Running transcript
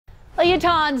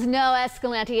Utahns know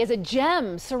Escalante is a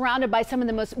gem surrounded by some of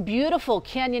the most beautiful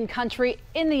canyon country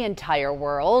in the entire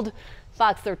world.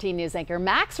 Fox 13 News anchor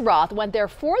Max Roth went there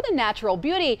for the natural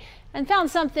beauty and found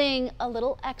something a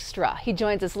little extra. He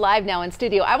joins us live now in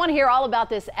studio. I want to hear all about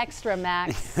this extra,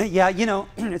 Max. Yeah, you know,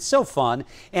 it's so fun,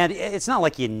 and it's not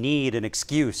like you need an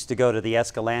excuse to go to the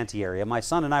Escalante area. My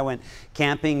son and I went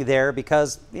camping there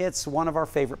because it's one of our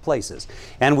favorite places.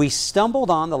 And we stumbled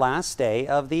on the last day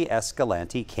of the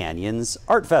Escalante Canyons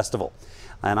Art Festival.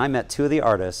 And I met two of the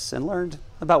artists and learned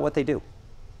about what they do.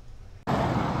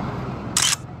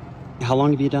 How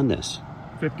long have you done this?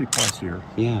 50 plus years.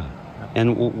 Yeah.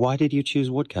 And why did you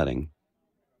choose woodcutting?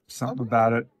 Something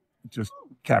about it just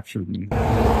captured me.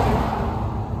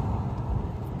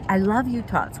 I love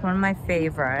Utah. It's one of my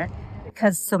favorite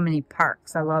because so many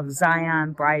parks. I love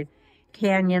Zion, Bright,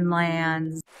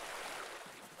 Canyonlands.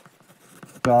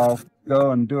 So I'll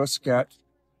go and do a sketch,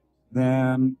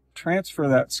 then transfer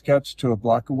that sketch to a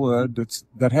block of wood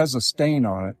that has a stain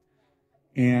on it.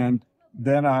 And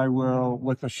then I will,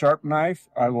 with a sharp knife,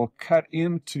 I will cut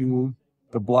into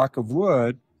the block of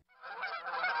wood.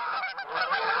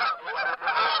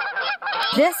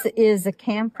 This is a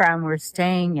campground we're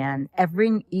staying in.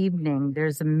 Every evening,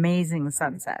 there's amazing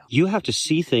sunset. You have to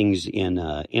see things in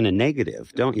a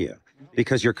negative, don't you?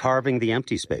 Because you're carving the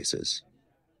empty spaces.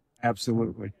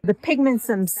 Absolutely. The pigments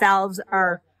themselves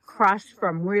are crushed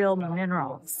from real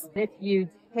minerals. If you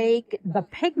take the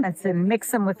pigments and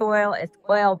mix them with oil, it's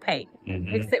oil paint.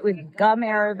 Mix it with gum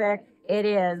arabic, it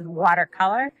is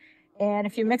watercolor. And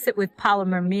if you mix it with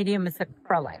polymer medium, it's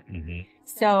acrylic.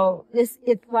 So it's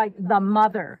like the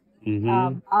mother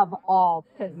of all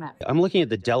pigment. I'm looking at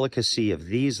the delicacy of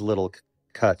these little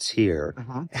cuts here.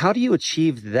 How do you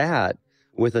achieve that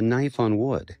with a knife on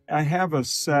wood? I have a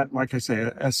set, like I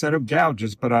say, a set of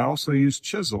gouges, but I also use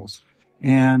chisels.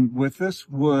 And with this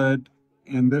wood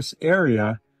in this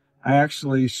area, I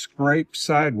actually scrape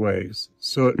sideways.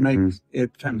 So it makes,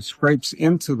 it kind of scrapes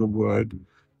into the wood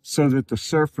so that the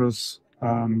surface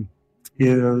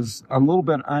is a little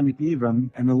bit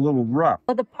uneven and a little rough.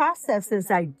 Well, the process is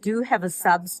I do have a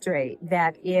substrate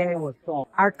that is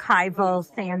archival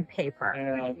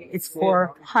sandpaper. It's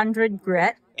 400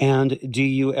 grit. And do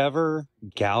you ever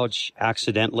gouge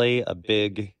accidentally a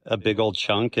big old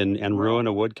chunk and ruin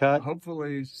a woodcut?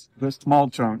 Hopefully the small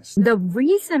chunks. The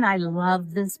reason I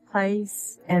love this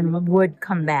place and would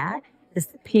come back is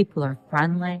the people are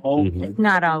friendly. It's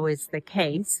not always the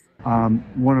case.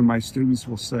 One of my students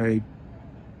will say,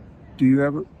 do you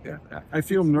ever, I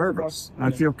feel nervous.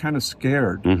 I feel kind of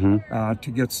scared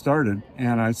to get started.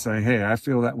 And I say, hey, I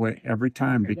feel that way every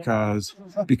time because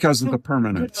of the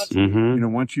permanence. You know,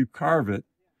 once you carve it,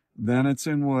 then it's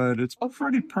in wood. It's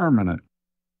pretty permanent.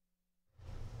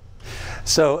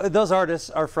 So those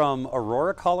artists are from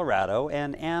Aurora, Colorado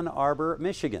and Ann Arbor,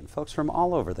 Michigan. Folks from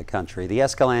all over the country. The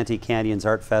Escalante Canyons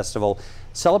Art Festival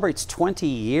celebrates 20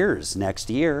 years next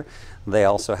year. They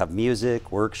also have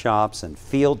music, workshops, and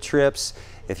field trips.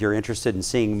 If you're interested in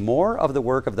seeing more of the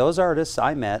work of those artists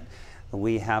I met,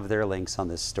 we have their links on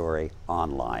this story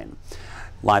online.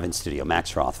 Live in studio,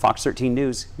 Max Roth, Fox 13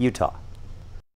 News, Utah.